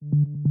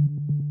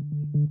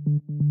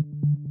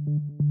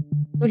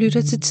Du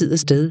lytter til Tid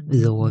Sted,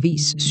 Hvidovre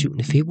Avis, 7.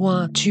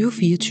 februar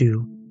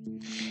 2024.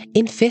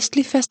 En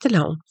festlig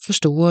fastelavn for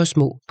store og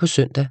små på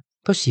søndag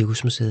på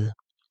Cirkusmuseet.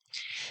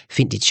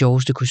 Find dit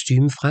sjoveste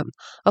kostume frem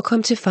og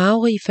kom til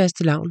farverig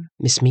fastelavn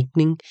med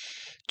sminkning,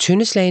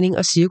 tøndeslagning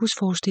og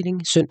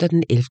cirkusforestilling søndag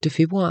den 11.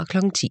 februar kl.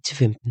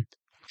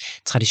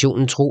 10-15.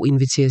 Traditionen tro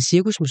inviterer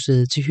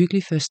Cirkusmuseet til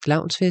hyggelig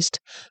fastelavnsfest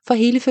for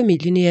hele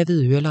familien i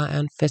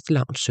Hvidovre-lejren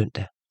fastelavns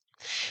søndag.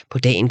 På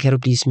dagen kan du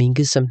blive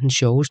sminket som den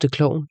sjoveste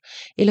klovn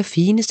eller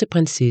fineste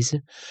prinsesse,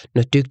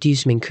 når dygtige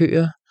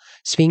sminkører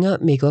svinger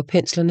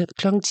make-up-penslerne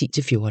kl.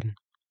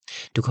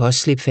 10-14. Du kan også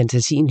slippe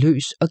fantasien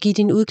løs og give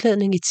din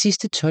udklædning et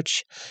sidste touch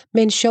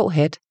med en sjov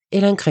hat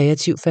eller en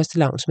kreativ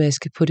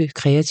fastelavnsmaske på det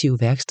kreative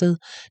værksted,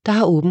 der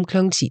har åbent kl.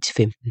 10-15.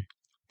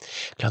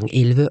 Kl.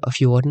 11 og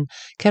 14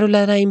 kan du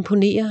lade dig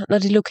imponere, når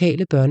det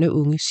lokale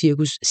børneunge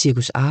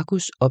Cirkus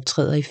Argus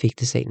optræder i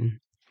fægtesalen.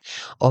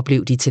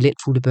 Oplev de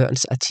talentfulde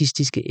børns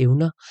artistiske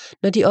evner,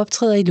 når de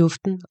optræder i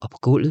luften og på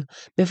gulvet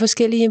med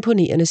forskellige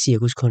imponerende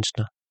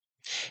cirkuskunstnere.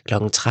 Kl.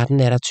 13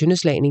 er der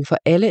tøndeslagning for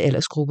alle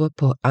aldersgrupper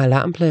på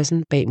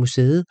alarmpladsen bag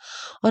museet,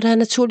 og der er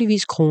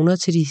naturligvis kroner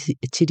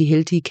til de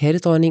heldige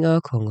kattedronninger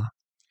og konger.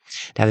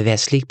 Der vil være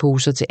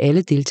slikposer til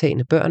alle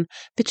deltagende børn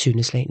ved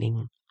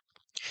tøndeslagningen.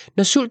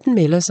 Når sulten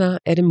melder sig,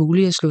 er det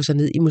muligt at slå sig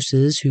ned i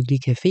museets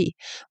hyggelige café,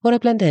 hvor der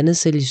blandt andet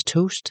sælges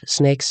toast,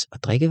 snacks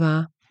og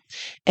drikkevarer.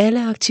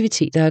 Alle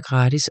aktiviteter er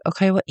gratis og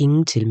kræver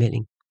ingen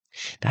tilmelding.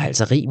 Der er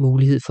altså rig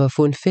mulighed for at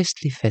få en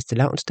festlig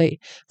fastelavnsdag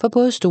for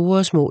både store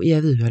og små i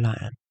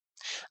Hvidovre-lejren.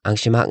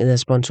 Arrangementet er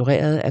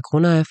sponsoreret af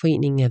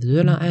Grundejerforeningen af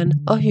Hvidovre-lejren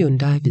og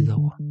Hyundai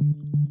Hvidovre.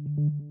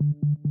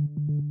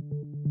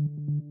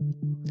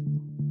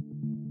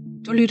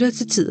 Du lytter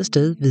til Tid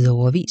Sted,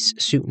 Hvidovre Avis,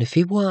 7.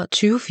 februar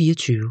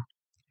 2024.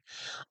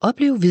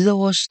 Oplev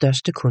Hvidovres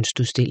største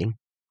kunstudstilling.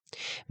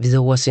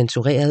 Hvidovre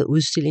censureret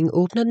udstilling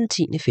åbner den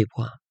 10.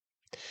 februar.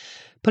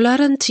 På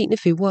lørdag den 10.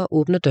 februar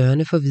åbner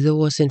dørene for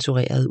Hvidovre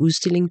censureret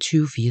udstilling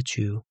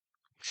 2024.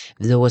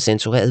 Hvidovre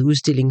censureret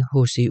udstilling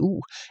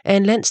HCU er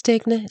en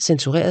landsdækkende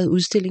censureret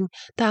udstilling,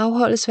 der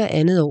afholdes hver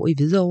andet år i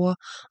Hvidovre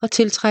og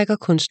tiltrækker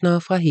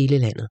kunstnere fra hele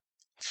landet.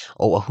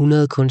 Over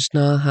 100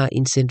 kunstnere har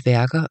indsendt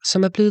værker,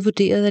 som er blevet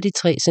vurderet af de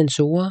 3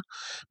 censorer,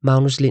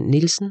 Magnus Lind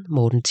Nielsen,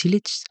 Morten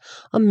Tillich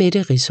og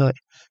Mette Rishøj,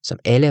 som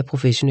alle er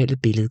professionelle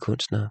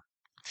billedkunstnere.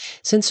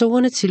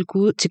 Censorerne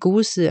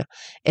tilgodeser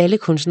alle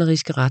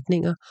kunstneriske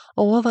retninger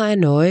og overvejer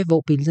nøje,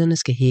 hvor billederne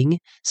skal hænge,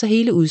 så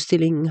hele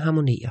udstillingen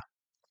harmonerer.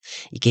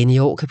 Igen i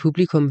år kan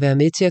publikum være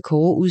med til at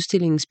kåre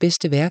udstillingens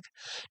bedste værk,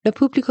 når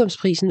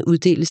publikumsprisen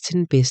uddeles til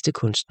den bedste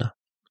kunstner.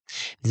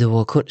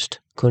 Hvidovre Kunst,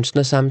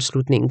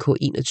 Kunstnersammenslutningen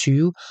K21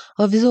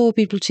 og Hvidovre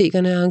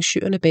Bibliotekerne er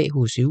arrangørerne bag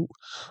HCU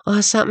og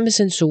har sammen med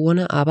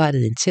censorerne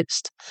arbejdet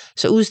intenst,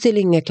 så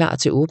udstillingen er klar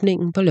til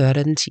åbningen på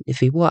lørdag den 10.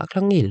 februar kl.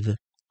 11.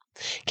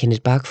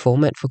 Kenneth Bach,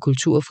 formand for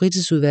Kultur- og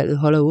Fritidsudvalget,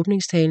 holder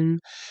åbningstalen,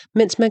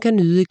 mens man kan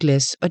nyde et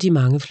glas og de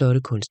mange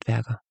flotte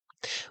kunstværker.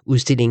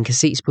 Udstillingen kan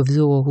ses på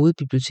Hvidovre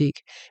Hovedbibliotek,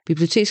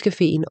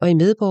 Bibliotekscaféen og i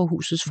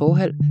Medborgerhusets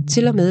forhal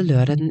til og med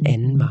lørdag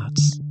den 2.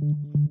 marts.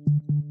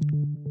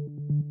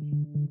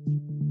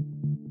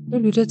 Du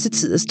lytter til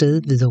Tid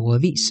Sted, Hvidovre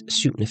Avis,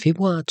 7.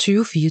 februar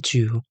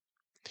 2024.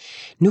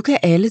 Nu kan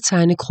alle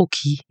tegne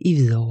kroki i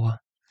Hvidovre.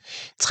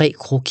 3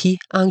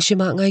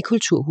 kroki-arrangementer i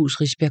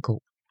Kulturhus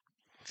Risbjerggård.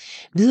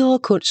 Hvidovre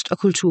Kunst og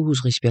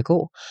Kulturhus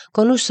Risbjerggård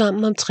går nu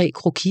sammen om 3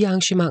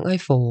 kroki-arrangementer i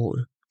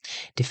foråret.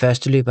 Det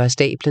første løber af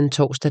stablen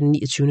torsdag den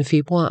 29.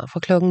 februar fra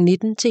kl.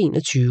 19 til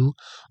 21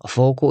 og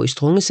foregår i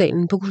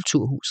Strungesalen på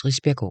Kulturhus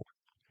Risbjerggård.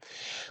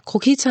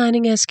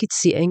 Krokitegning er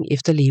skitsering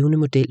efter levende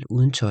model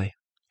uden tøj.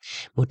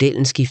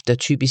 Modellen skifter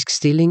typisk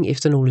stilling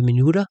efter nogle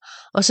minutter,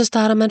 og så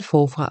starter man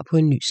forfra på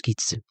en ny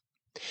skitse.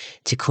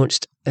 Til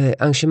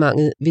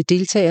kunstarrangementet vil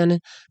deltagerne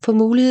få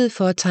mulighed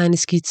for at tegne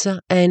skitser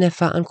af en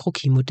erfaren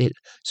krokimodel,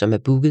 som er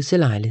booket til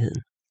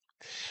lejligheden.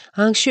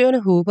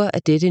 Arrangørerne håber,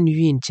 at dette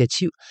nye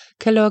initiativ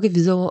kan lokke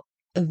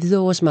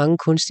Hvidovres mange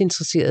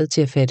kunstinteresserede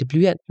til at fatte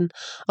blyanten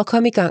og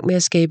komme i gang med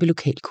at skabe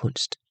lokal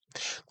kunst.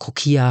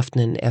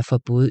 Krokiaftenen er for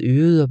både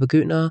øvede og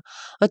begyndere,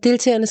 og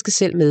deltagerne skal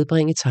selv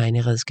medbringe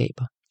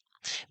tegneredskaber.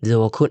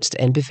 Hvidovre Kunst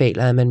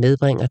anbefaler, at man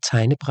medbringer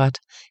tegnebræt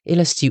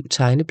eller stiv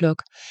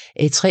tegneblok,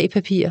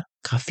 A3-papir,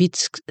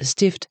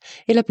 grafitstift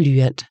eller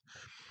blyant.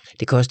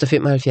 Det koster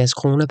 75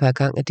 kroner per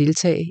gang at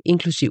deltage,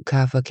 inklusiv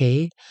kaffe og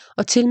kage,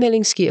 og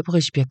tilmelding sker på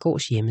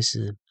Risbjerggårds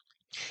hjemmeside.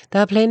 Der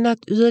er planlagt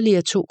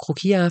yderligere 2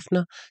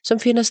 krokiaftener, som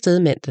finder sted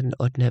mandag den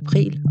 8.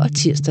 april og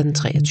tirsdag den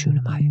 23.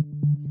 maj.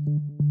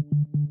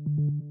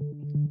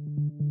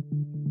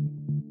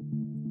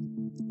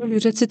 Du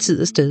lytter til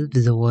Tid Sted,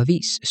 Hvidovre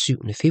Avis, 7.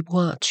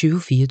 februar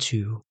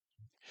 2024.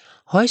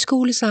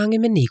 Højskolesange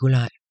med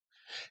Nikolaj.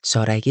 Så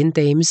er der igen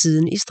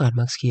damesiden i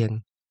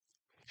Strandmarkskirken.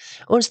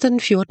 Onsdag den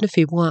 14.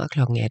 februar kl.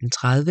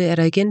 18.30 er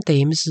der igen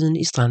damesiden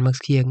i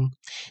Strandmarkskirken,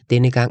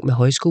 denne gang med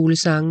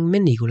højskolesangen med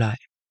Nikolaj.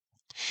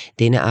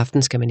 Denne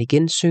aften skal man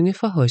igen synge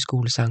fra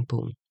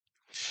højskolesangbogen.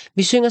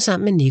 Vi synger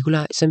sammen med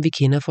Nikolaj, som vi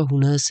kender fra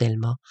 100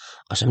 salmer,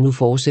 og som nu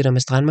fortsætter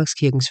med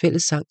Strandmarkskirkens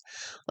fællessang,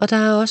 og der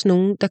er også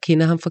nogen, der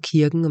kender ham fra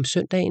kirken om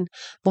søndagen,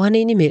 hvor han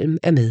indimellem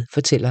er med,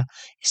 fortæller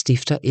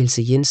stifter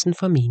Else Jensen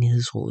fra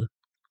menighedsrådet.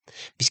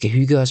 Vi skal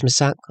hygge os med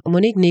sang, og må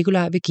ikke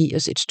Nikolaj vil give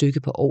os et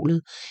stykke på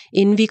orglet,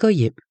 inden vi går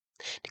hjem.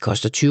 Det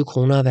koster 20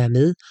 kroner at være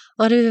med,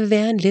 og det vil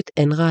være en let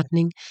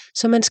anretning,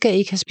 så man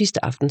skal have spist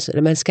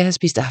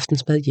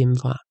aftensmad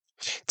hjemmefra.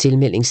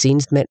 Tilmelding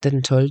senest mandag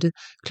den 12.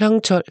 kl.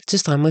 12 til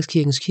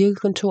Strandmarkskirkens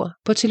kirkekontor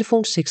på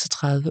telefon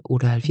 36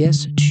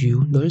 78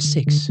 20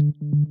 06.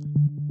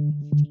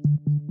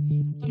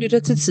 Du lytter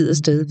til Tid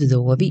Sted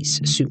Hvidovre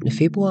Avis 7.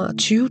 februar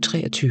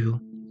 2023.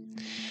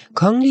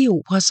 Kongelige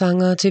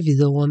operasangere til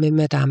Hvidovre med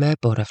Madame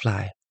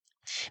Butterfly.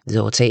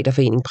 Hvidovre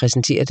Teaterforening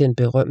præsenterer den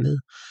berømmede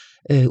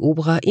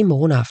opera i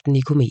morgen aften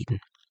i Kometen.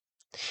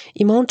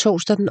 I morgen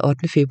torsdag den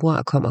 8.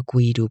 februar kommer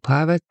Guido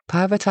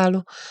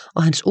Parvatalo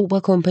og hans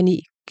operakompagni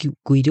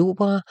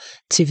Hvidovre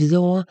til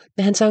Hvidovre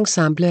med hans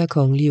ensemble af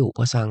kongelige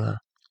operasangere.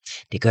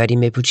 Det gør de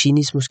med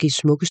Puccinis måske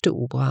smukkeste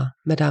opera,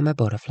 Madame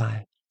Butterfly.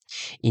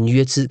 I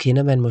nyere tid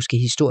kender man måske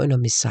historien om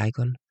Miss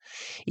Saigon.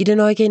 I den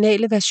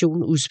originale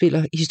version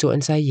udspiller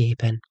historien sig i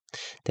Japan.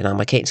 Den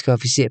amerikanske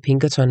officer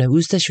Pinkerton er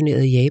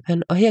udstationeret i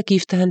Japan, og her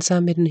gifter han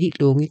sig med den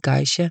helt unge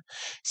geisha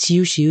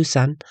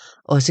Shiu-San,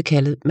 også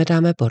kaldet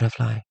Madame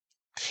Butterfly.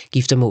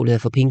 Giftermålet er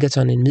for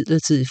Pinkerton en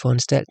midlertidig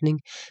foranstaltning,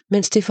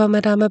 mens det for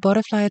Madame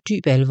Butterfly er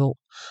dyb alvor,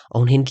 og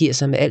hun hengiver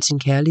sig med al sin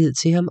kærlighed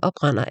til ham og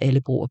brænder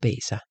alle broer bag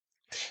sig.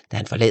 Da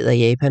han forlader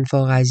Japan for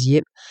at rejse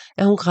hjem,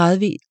 er hun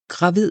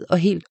gravid og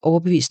helt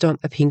overbevist om,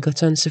 at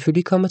Pinkerton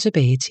selvfølgelig kommer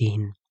tilbage til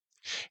hende.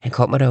 Han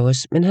kommer der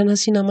også, men han har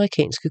sin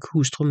amerikanske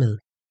hustru med.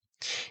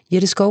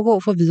 Jette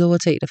Skovgaard fra Hvidovre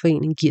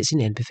Teaterforening giver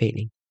sin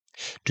anbefaling.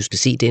 Du skal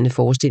se denne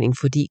forestilling,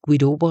 fordi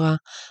Hvidovre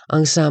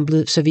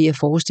Ensemblet serverer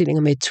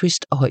forestillinger med et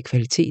twist og høj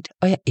kvalitet,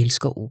 og jeg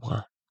elsker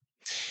opera.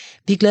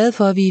 Vi er glade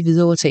for, at vi i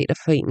Hvidovre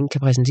Teaterforening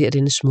kan præsentere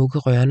denne smukke,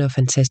 rørende og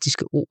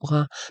fantastiske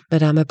opera,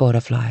 Madame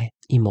Butterfly,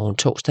 i morgen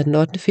torsdag den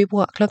 8.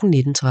 februar kl.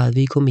 19.30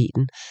 i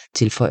Kometen,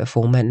 tilføjer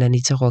formanden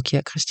Anita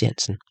Rokia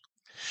Christiansen.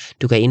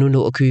 Du kan endnu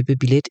nå at købe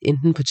billet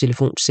enten på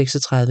telefon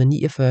 36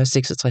 49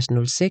 66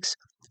 06,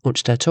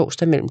 onsdag og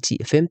torsdag mellem 10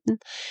 og 15,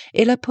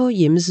 eller på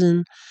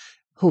hjemmesiden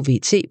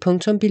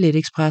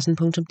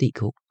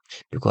hvt.billetexpressen.dk.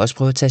 Du kan også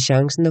prøve at tage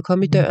chancen og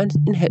komme i døren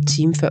en halv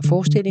time før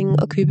forestillingen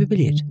og købe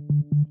billet.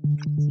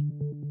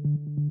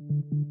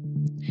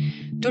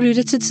 Du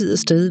lytter til Tid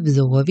Sted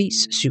Hvidovre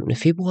Avis 7.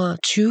 februar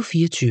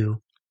 2024.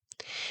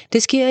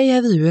 Det sker i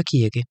Hvidovre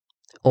Kirke.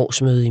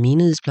 Årsmøde i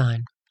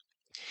menighedsplejen.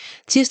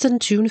 Tirsdag den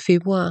 20.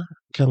 februar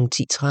kl.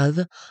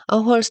 10.30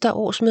 afholdes der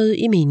årsmøde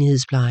i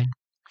menighedsplejen.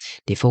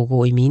 Det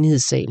foregår i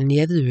menighedssalen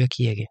i Hvidovre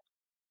Kirke.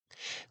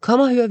 Kom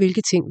og hør,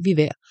 hvilke ting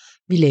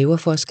vi laver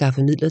for at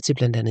skaffe midler til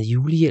blandt andet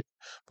julehjælp,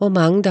 hvor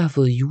mange der har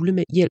fået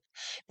julehjælp,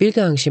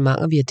 hvilke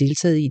arrangementer vi har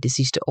deltaget i det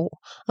sidste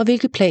år, og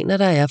hvilke planer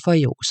der er for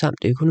i år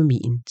samt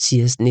økonomien,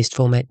 siger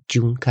næstformand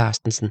June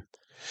Carstensen.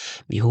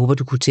 Vi håber,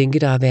 du kunne tænke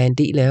dig at være en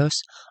del af os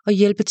og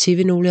hjælpe til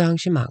ved nogle af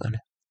arrangementerne.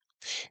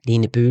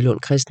 Lene Bøgelund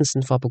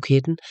Christensen fra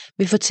Buketten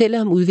vil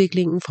fortælle om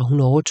udviklingen fra hun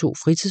overtog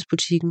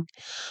fritidsbutikken,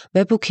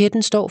 hvad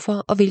Buketten står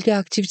for og hvilke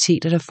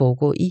aktiviteter der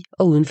foregår i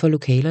og uden for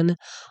lokalerne,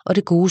 og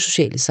det gode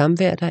sociale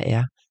samvær der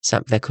er,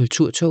 samt hvad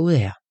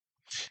kulturtoget er.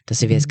 Der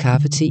serveres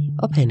kaffe, te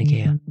og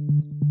pandekager.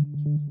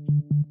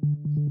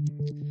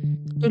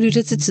 Du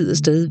lytter til Tid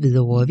Sted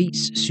Hvidovre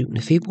Avis 7.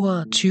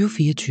 februar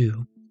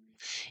 2024.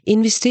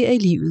 Invester i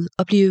livet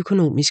og bliv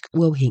økonomisk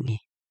uafhængig.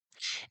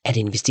 At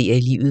investere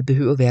i livet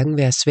behøver hverken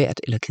være svært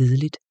eller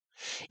kedeligt.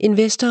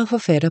 Investor og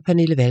forfatter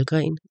Pernille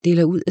Valgren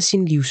deler ud af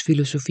sin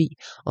livsfilosofi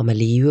om at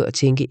leve og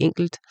tænke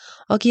enkelt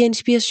og giver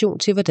inspiration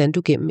til, hvordan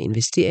du gennem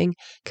investering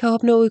kan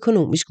opnå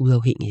økonomisk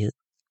uafhængighed.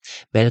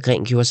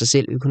 Valgren gjorde sig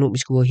selv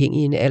økonomisk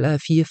uafhængig i en alder af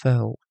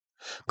 44 år.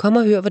 Kom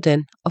og hør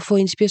hvordan og få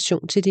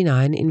inspiration til din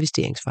egen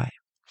investeringsvej.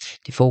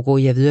 Det foregår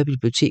i Hvidovre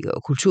Biblioteker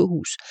og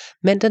Kulturhus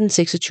mandag den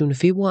 26.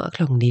 februar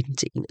kl. 19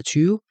 til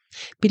 21.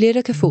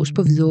 Billetter kan fås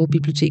på Hvidovre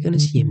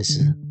Bibliotekernes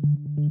hjemmeside.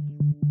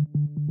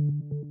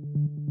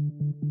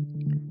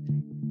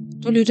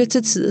 Du lytter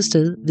til Tid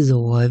Sted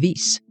Hvidovre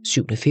Avis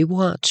 7.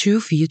 februar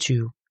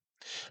 2024.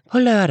 På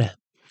lørdag.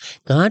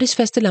 Gratis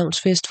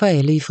fastelavnsfest for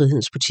alle i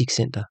Frihedens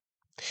Butikscenter.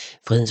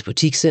 Frihedens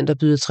Butikscenter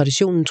byder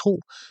traditionen tro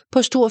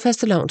på stor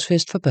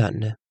fastelavnsfest for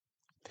børnene.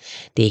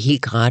 Det er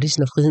helt gratis,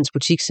 når Frihedens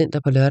Butikscenter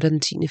på lørdag den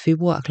 10.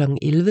 februar kl.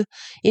 11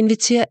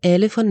 inviterer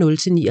alle fra 0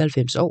 til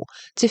 99 år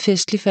til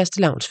festlig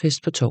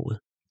fastelavnsfest på torvet.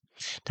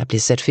 Der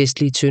bliver sat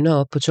festlige tønder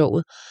op på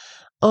torvet,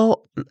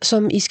 og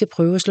som I skal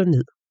prøve at slå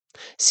ned.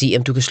 Se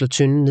om du kan slå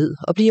tønden ned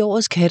og blive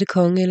årets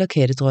kattekonge eller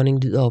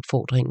kattedronning, lyder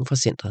opfordringen fra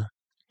centret.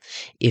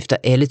 Efter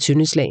alle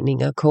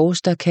tyndeslagninger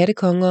kåres der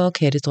kattekonger og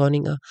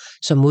kattedronninger,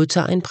 som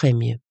modtager en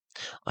præmie.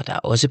 Og der er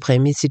også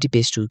præmie til de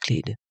bedst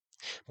udklædte.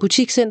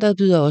 Butikscenteret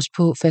byder også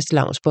på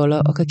fastelavnsboller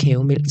og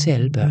kakaomælk til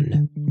alle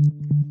børnene.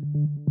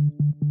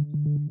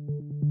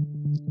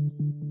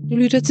 Du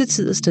lytter til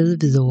Tid Sted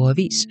Hvidovre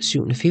Avis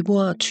 7.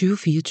 februar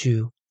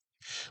 2024.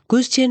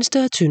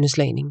 Gudstjeneste og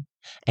tyndeslagning.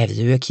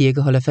 Hvidovre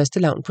Kirke holder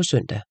fastelavn på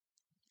søndag.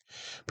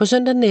 På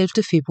søndag den 11.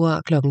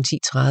 februar kl.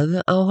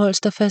 10.30 afholdes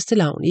der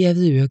fastelavn i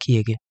Hvidovre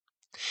Kirke.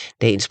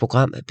 Dagens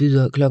program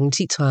byder kl.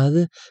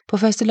 10.30 på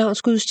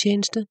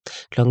fastelavnsgudstjeneste,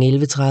 kl.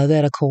 11.30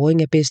 er der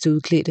kåring af bedste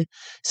udklædte,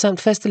 samt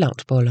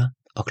fastelavnsboller,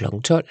 og kl.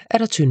 12 er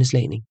der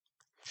tyndeslagning.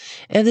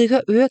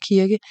 Hvidovre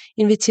Kirke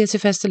inviterer til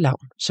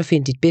fastelavn, så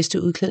find dit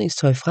bedste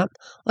udklædningstøj frem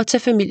og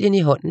tag familien i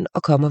hånden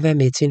og kom og vær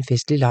med til en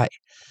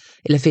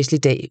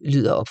festlig dag,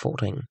 lyder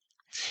opfordringen.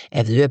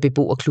 Hvidovre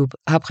Beboerklub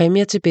har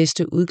præmier til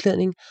bedste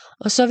udklædning,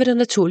 og så vil der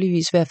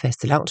naturligvis være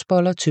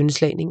fastelavnsboller,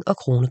 tyndeslagning og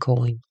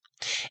kronekåring.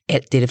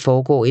 Alt dette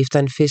foregår efter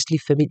en festlig,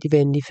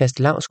 familievenlig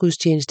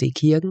fastelavnsgudstjeneste i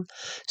kirken,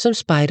 som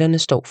spejderne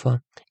står for,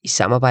 i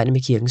samarbejde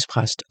med kirkens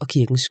præst og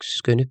kirkens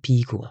skønne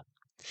pigekor.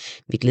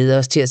 Vi glæder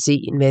os til at se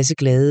en masse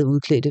glade,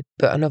 udklædte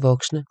børn og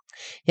voksne.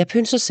 Jeg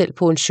pynser selv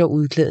på en sjov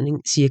udklædning,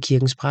 siger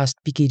kirkens præst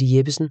Birgitte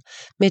Jeppesen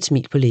med et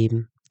smil på læben.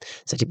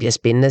 Så det bliver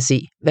spændende at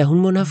se, hvad hun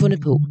må have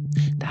fundet på.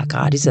 Der er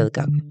gratis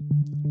adgang.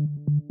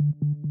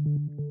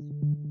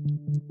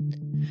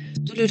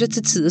 Du lytter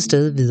til Tid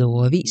Sted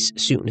Hvidovre Avis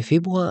 7.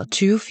 februar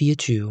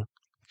 2024.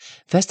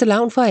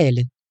 Fastelavn for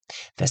alle.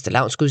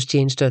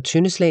 Fastelavnsgudstjeneste og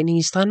tyndeslagning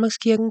i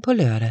Strandmarkskirken på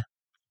lørdag.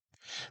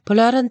 På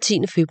lørdag den 10.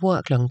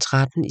 februar kl.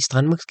 13 i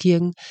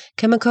Strandmarkskirken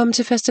kan man komme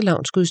til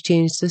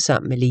fastelavnsgudstjeneste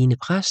sammen med Lene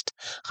Præst,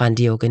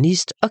 Randi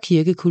Organist og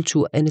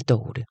kirkekultur Anne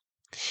Dorte.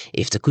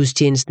 Efter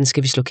gudstjenesten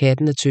skal vi slå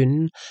katten af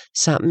tynden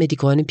sammen med de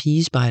grønne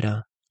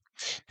pigespejdere.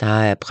 Der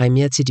er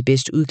præmier til de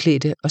bedst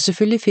udklædte, og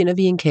selvfølgelig finder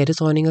vi en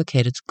kattedronning og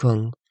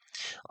kattekonge.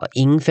 Og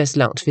ingen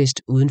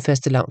fastelavnsfest uden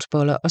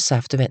fastelavnsboller og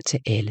saftevand til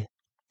alle.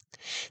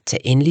 Tag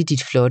endelig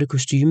dit flotte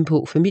kostume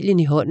på, familien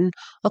i hånden,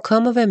 og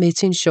kom og vær med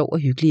til en sjov og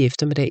hyggelig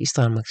eftermiddag i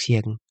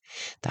Strandmarkskirken.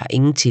 Der er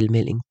ingen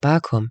tilmelding, bare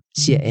kom,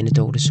 siger Anne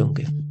Dorte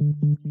Sunke.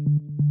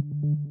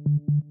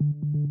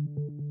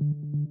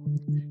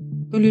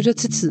 Du lytter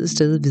til Tid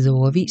Sted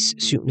Hvidovre Avis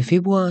 7.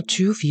 februar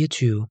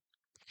 2024.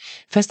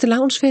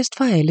 Fastelavnsfest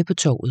for alle på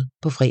torvet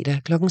på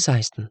fredag kl.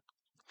 16.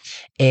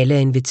 Alle er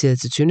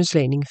inviteret til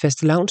tyndeslagning,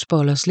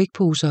 fastelavnsboller,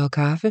 slikposer og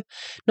kaffe,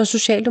 når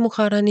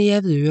Socialdemokraterne i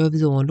Hvidovre og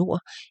Hvidovre Nord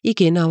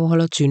igen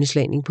afholder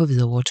tyndeslagning på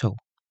Hvidovre Torv.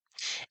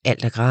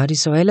 Alt er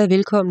gratis, og alle er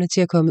velkomne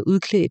til at komme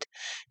udklædt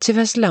til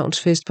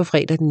fastelavnsfest på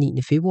fredag den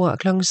 9. februar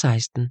kl.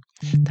 16.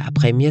 Der er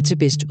præmier til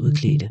bedst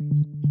udklædte.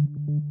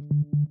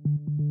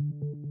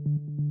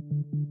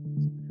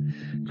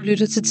 Du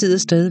lytter til Tid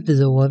Sted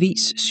Hvidovre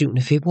Avis 7.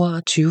 februar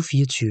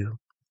 2024.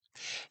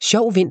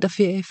 Sjov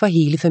vinterferie for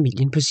hele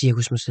familien på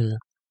Cirkusmuseet.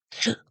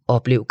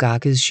 Oplev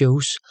gakkede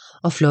shows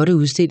og flotte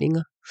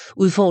udstillinger.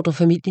 Udfordre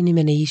familien i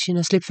managen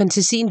og slip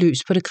fantasien løs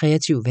på det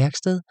kreative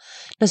værksted,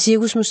 når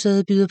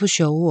Cirkusmuseet byder på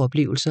sjove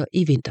oplevelser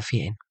i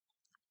vinterferien.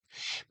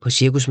 På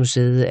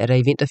Cirkusmuseet er der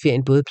i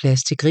vinterferien både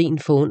plads til grin,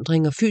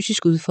 forundring og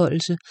fysisk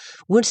udfoldelse,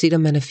 uanset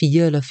om man er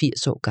 4 eller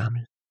 80 år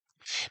gammel.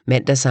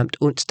 Mandag samt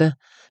onsdag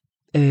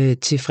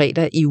til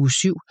fredag i uge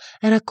 7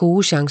 er der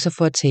gode chancer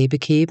for at tabe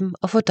kæben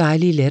og få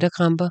dejlige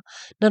latterkramper,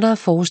 når der er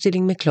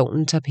forestilling med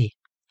klovnen Tapet.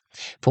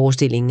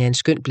 Forestillingen er en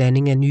skøn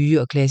blanding af nye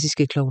og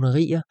klassiske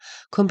klovnerier,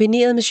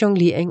 kombineret med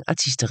jonglering,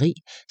 artisteri,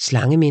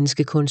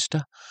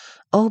 slangemenneskekunster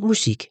og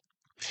musik.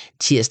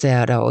 Tirsdag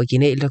er der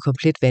originalt og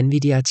komplet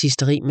vanvittig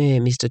artisteri med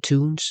Mr.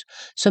 Toons,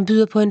 som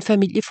byder på en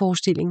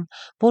familieforestilling,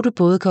 hvor du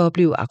både kan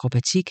opleve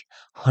akrobatik,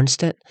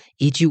 håndstand,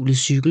 ethjulet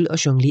cykel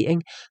og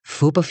jonglering,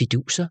 fup og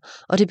fiduser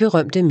og det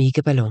berømte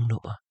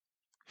megaballonnummer.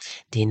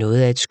 Det er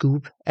noget af et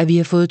scoop, at vi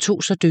har fået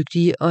 2 så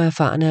dygtige og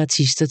erfarne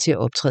artister til at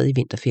optræde i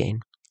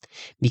vinterferien.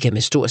 Vi kan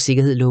med stor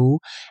sikkerhed love,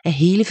 at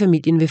hele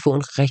familien vil få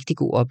en rigtig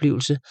god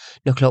oplevelse,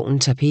 når klovnen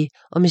Tapet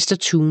og Mr.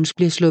 Toons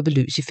bliver sluppet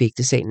løs i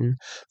fægtesalen,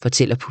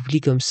 fortæller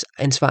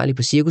publikumsansvarlig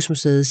på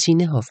Cirkusmuseet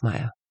Signe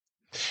Hofmeier.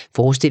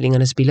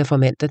 Forestillingerne spiller fra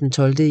mandag den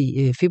 12.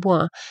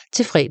 februar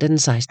til fredag den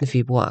 16.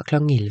 februar kl.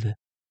 11.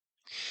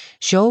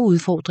 Sjove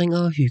udfordringer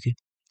og hygge.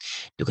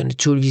 Du kan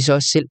naturligvis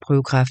også selv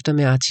prøve kræfter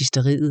med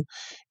artisteriet.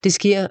 Det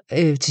sker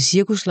til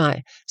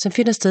cirkusleg, som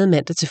finder sted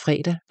mandag til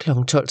fredag kl. 12.30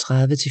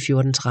 til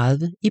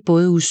 14.30 i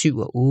både uge 7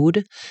 og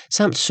 8,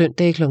 samt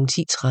søndag kl.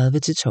 10.30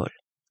 til 12.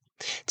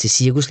 Til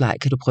cirkusleg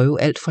kan du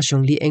prøve alt fra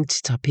jonglering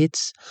til trapez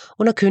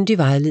under kyndig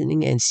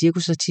vejledning af en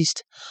cirkusartist,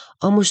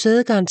 og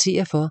museet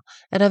garanterer for,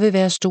 at der vil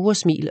være store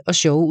smil og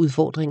sjove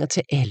udfordringer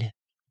til alle.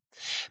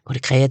 På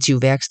det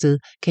kreative værksted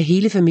kan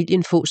hele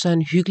familien få sig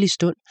en hyggelig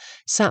stund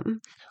sammen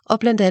og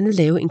blandt andet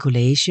lave en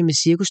collage med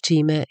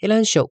cirkustema eller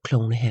en sjov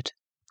klovnehat.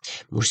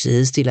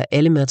 Museet stiller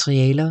alle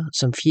materialer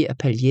som fjer,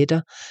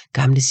 paljetter,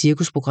 gamle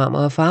cirkusprogrammer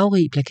og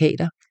farverige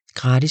plakater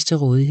gratis til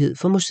rådighed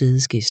for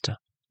museets gæster.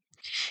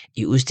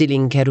 I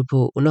udstillingen kan du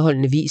på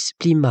underholdende vis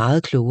blive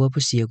meget klogere på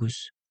cirkus.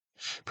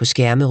 På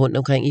skærme rundt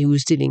omkring i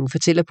udstillingen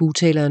fortæller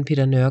bugtaleren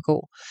Peter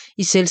Nørgaard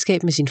i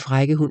selskab med sin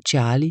frække hund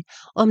Charlie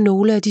om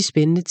nogle af de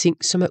spændende ting,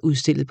 som er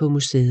udstillet på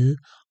museet,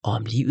 og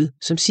om livet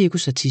som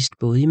cirkusartist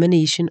både i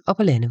managen og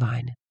på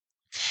landevejene.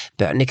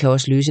 Børnene kan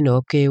også løse en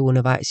opgave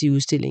undervejs i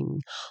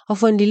udstillingen og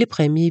få en lille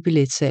præmie i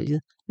billetsalget,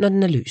 når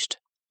den er løst.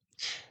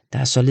 Der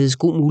er således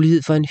god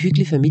mulighed for en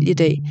hyggelig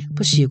familiedag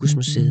på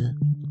Cirkusmuseet.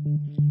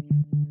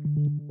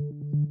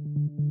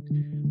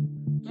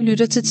 Du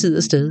lytter til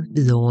Tid Sted,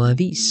 Hvidovre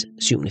Avis,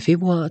 7.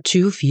 februar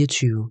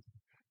 2024.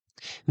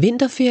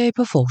 Vinterferie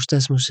på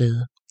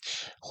Forstadsmuseet.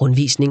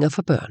 Rundvisninger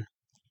for børn.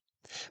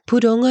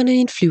 Put ungerne i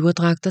en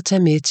flyverdragt og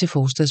tag med til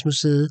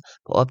Forstadsmuseet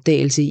på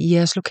opdagelse i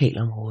jeres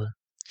lokalområde.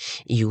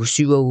 I uge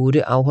 7 og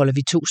 8 afholder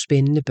vi 2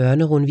 spændende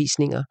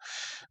børnerundvisninger,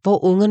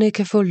 hvor ungerne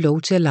kan få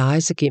lov til at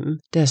lege sig gennem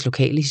deres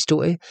lokale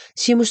historie,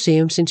 siger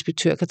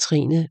museumsinspektør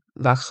Katrine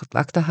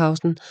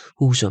Wachterhausen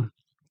Husum.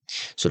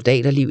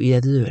 Soldaterliv i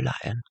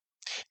Hvidovre-lejren.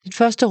 Den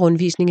første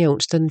rundvisning er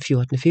onsdag den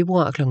 14.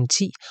 februar kl.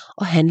 10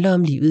 og handler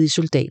om livet i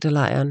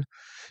soldaterlejren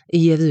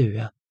i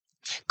Hvidovre.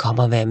 Kom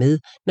og vær med,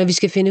 når vi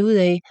skal finde ud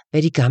af,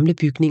 hvad de gamle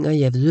bygninger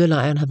i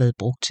Hvidovre-lejren har været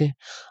brugt til,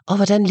 og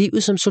hvordan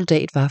livet som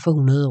soldat var for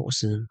 100 år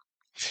siden.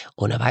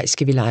 Undervejs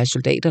skal vi lege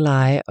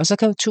soldaterlege, og så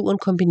kan turen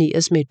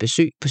kombineres med et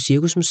besøg på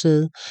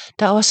Cirkusmuseet,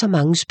 der også har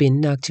mange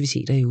spændende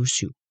aktiviteter i uge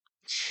 7.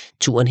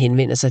 Turen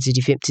henvender sig til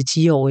de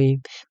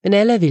 5-10-årige, men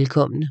alle er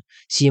velkomne,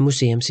 siger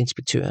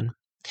museumsinspektøren.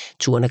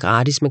 Turen er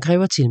gratis, men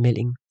kræver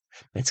tilmelding.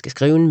 Man skal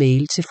skrive en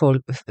mail til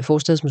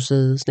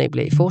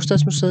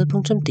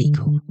forstadsmuseet@forstadsmuseet.dk.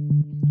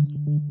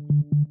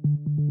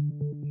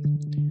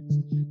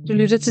 Du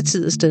lytter til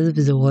Tid Sted,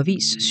 Hvidovre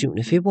Avis, 7.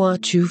 februar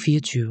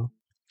 2024.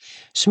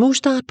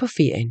 Smugstart på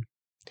ferien.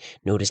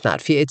 Nu er det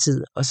snart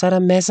ferietid, og så er der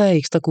masser af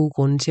ekstra gode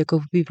grunde til at gå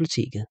på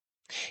biblioteket.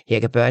 Her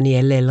kan børn i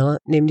alle aldre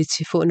nemlig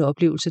til få en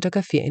oplevelse, der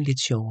gør ferien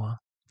lidt sjovere.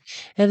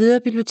 Hvidovre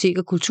Bibliotek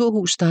og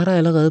Kulturhus starter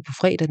allerede på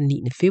fredag den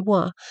 9.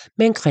 februar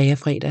med en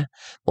kreafredag,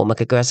 hvor man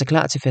kan gøre sig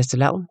klar til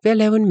fastelavn ved at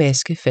lave en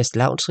maske,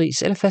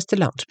 fastelavnsris eller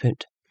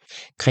fastelavnspynt.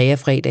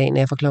 Kreafredagen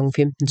er fra kl.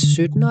 15 til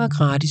 17 og er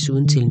gratis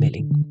uden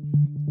tilmelding.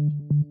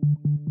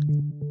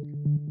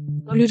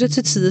 Og lytter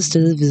til Tid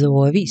Sted,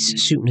 Hvidovre Avis,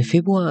 7.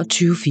 februar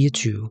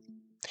 2024.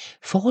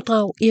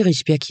 Foredrag i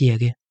Risbjerg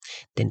Kirke.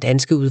 Den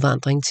danske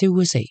udvandring til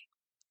USA.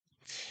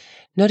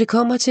 Når det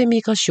kommer til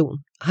migration,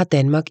 har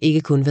Danmark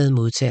ikke kun været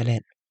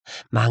modtagerland.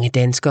 Mange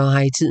danskere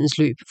har i tidens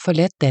løb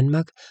forladt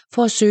Danmark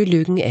for at søge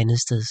lykken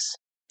andetsteds.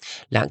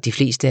 Langt de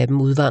fleste af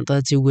dem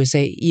udvandrede til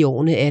USA i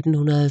årene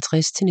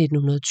 1850 til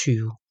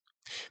 1920.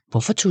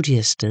 Hvorfor tog de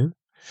afsted?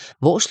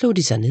 Hvor slog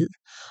de sig ned?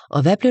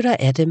 Og hvad blev der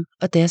af dem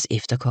og deres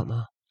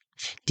efterkommere?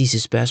 Disse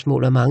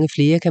spørgsmål og mange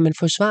flere kan man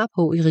få svar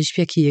på i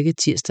Risbjerg Kirke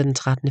tirsdag den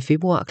 13.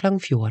 februar kl.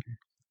 14.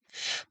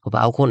 På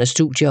baggrund af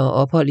studier og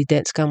ophold i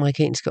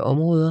dansk-amerikanske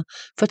områder,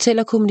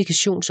 fortæller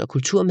kommunikations- og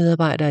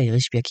kulturmedarbejdere i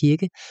Risbjerg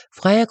Kirke,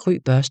 Freja Gry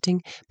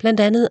Børsting, blandt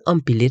andet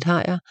om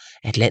billethajer,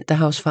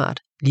 Atlanterhavsfart,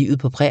 livet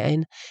på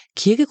prærien,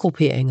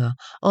 kirkegrupperinger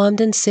og om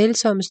den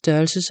selvsomme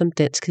størrelse, som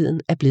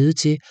danskheden er blevet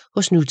til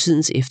hos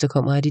nutidens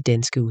efterkommere af de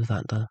danske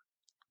udvandrere.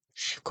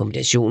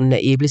 Kombinationen af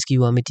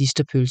æbleskiver og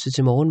medisterpølse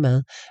til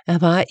morgenmad er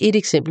bare et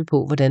eksempel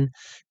på, hvordan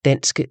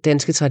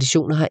danske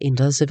traditioner har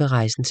ændret sig ved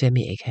rejsen til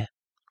Amerika.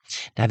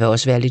 Der vil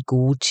også være lidt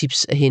gode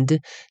tips at hente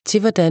til,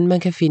 hvordan man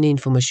kan finde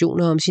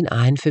informationer om sin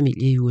egen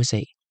familie i USA.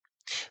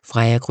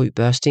 Freja Gry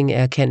Børsting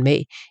er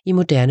cand.mag i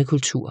moderne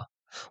kultur.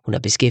 Hun har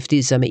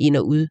beskæftiget sig med ind-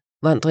 og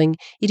udvandring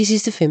i de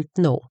sidste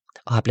 15 år,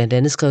 og har blandt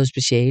andet skrevet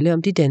speciale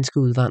om de danske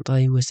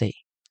udvandrere i USA.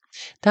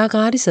 Der er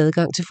gratis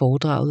adgang til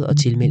foredraget, og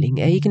tilmelding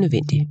er ikke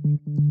nødvendig.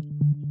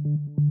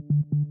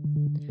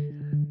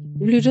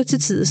 Du lytter til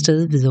Tid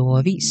Sted, Hvidovre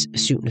Avis,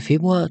 7.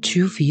 februar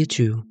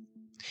 2024.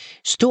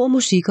 Stor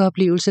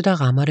musikoplevelse,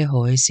 der rammer det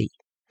høje C.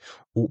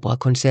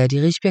 Operakoncert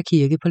i Risbjerg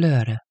Kirke på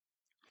lørdag.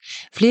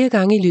 Flere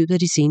gange i løbet af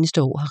de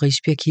seneste år har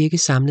Risbjerg Kirke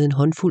samlet en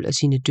håndfuld af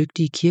sine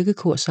dygtige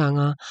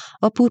kirkekorsangere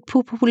og budt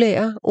på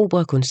populære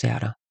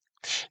operakoncerter.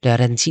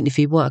 Lørdag den 10.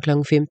 februar kl.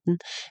 15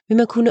 vil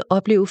man kunne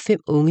opleve 5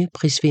 unge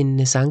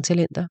prisvindende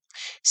sangtalenter: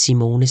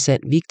 Simone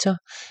Sand Victor,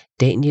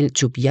 Daniel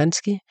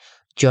Tobianski,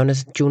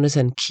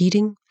 Jonathan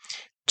Keating,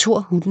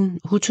 Thor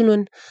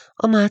Huttunen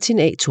og Martin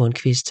A.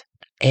 Tornqvist.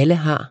 Alle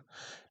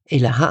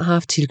har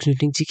haft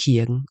tilknytning til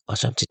kirken, og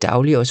som til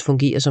daglig også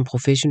fungerer som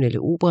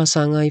professionelle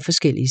operasangere i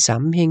forskellige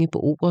sammenhænge på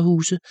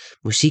operahuse,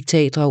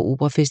 musikteatre og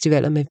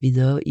operafestivaler med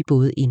videre i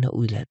både ind- og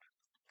udland.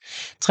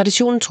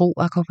 Traditionen tro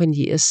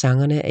akkompagneres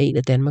sangerne af en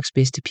af Danmarks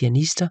bedste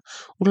pianister,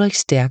 Ulrik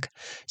Stærk,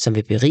 som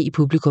vil berige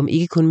publikum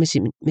ikke kun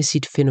med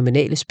sit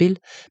fænomenale spil,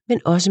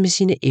 men også med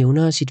sine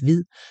evner og sit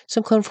vid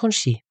som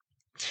konferencier.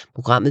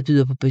 Programmet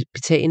byder på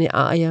betagende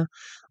arier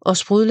og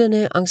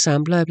sprudlende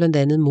ensembler af blandt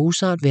andet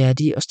Mozart,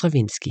 Verdi og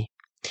Stravinsky.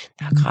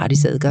 Der er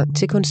gratis adgang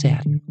til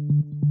koncerten.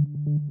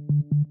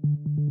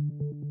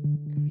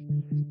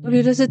 Du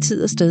lytter til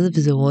Tid Sted,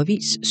 Hvidovre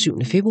Avis,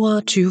 7. februar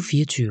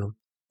 2024.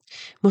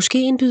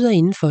 Moskeen byder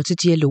indenfor til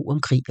dialog om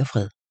krig og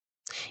fred.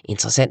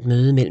 Interessant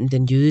møde mellem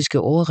den jødiske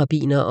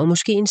overrabbiner og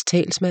moskeens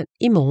talsmand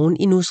i morgen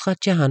i Nusrat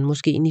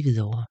Jahan-moskeen i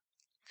Hvidovre.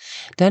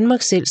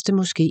 Danmarks ældste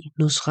moské,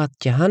 Nusrat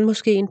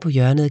Jahan-moskeen på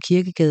hjørnet af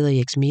Kirkegade og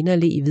Eriksminde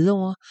Allé i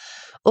Hvidovre,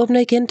 åbner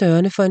igen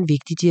dørene for en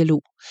vigtig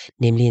dialog,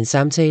 nemlig en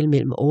samtale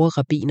mellem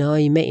overrabbiner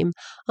og imam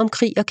om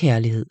krig og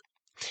kærlighed.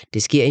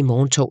 Det sker i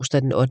morgen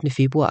torsdag den 8.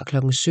 februar kl.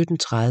 17.30,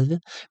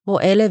 hvor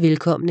alle er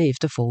velkomne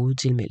efter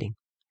forudtilmelding.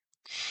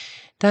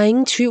 Der er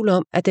ingen tvivl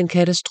om, at den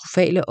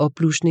katastrofale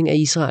opblusning af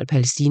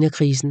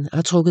Israel-Palæstina-krisen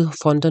har trukket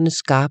fronterne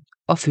skarpt,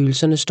 og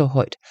følelserne står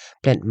højt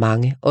blandt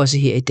mange, også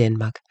her i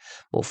Danmark,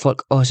 hvor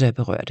folk også er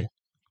berørte.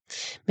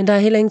 Men der er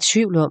heller ingen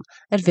tvivl om,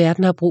 at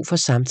verden har brug for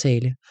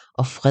samtale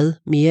og fred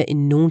mere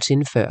end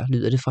nogensinde før,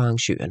 lyder det fra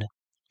arrangørerne.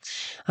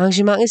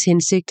 Arrangementets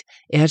hensigt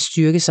er at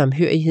styrke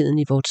samhørigheden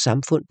i vores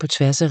samfund på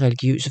tværs af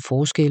religiøse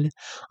forskelle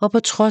og på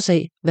trods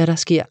af, hvad der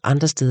sker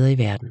andre steder i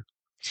verden.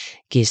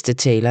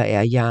 Gæstetaler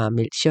er Yair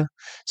Melchior,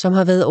 som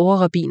har været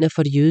overrabbiner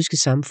for det jødiske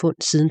samfund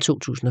siden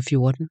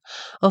 2014,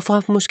 og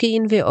fra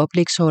moskeen ved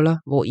oplægsholder,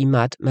 hvor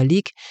Imad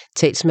Malik,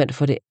 talsmand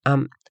for det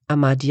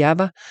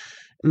Ahmadiyya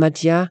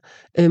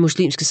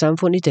muslimske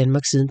samfund i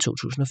Danmark siden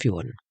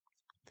 2014.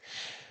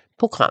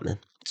 Programmet: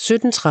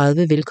 17.30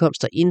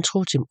 velkomst og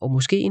intro til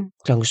moskeen,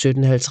 kl.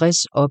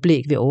 17.50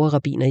 oplæg ved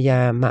overrabbiner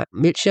Yair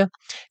Melchior,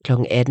 kl.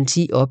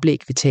 18.10 oplæg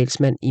ved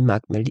talsmand Imad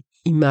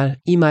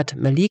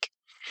Malik,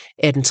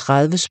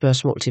 18.30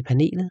 spørgsmål til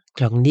panelet,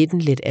 kl.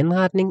 19 let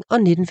anretning og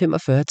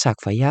 19.45 tak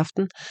for i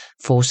aften.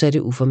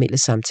 Fortsatte uformelle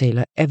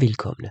samtaler er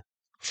velkomne.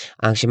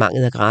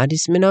 Arrangementet er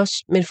gratis,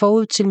 men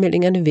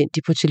forudtilmelding er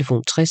nødvendig på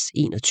telefon 60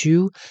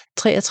 21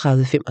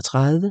 33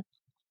 35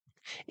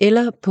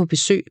 eller på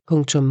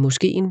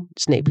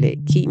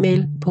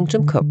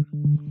besøg.moskeen@gmail.com.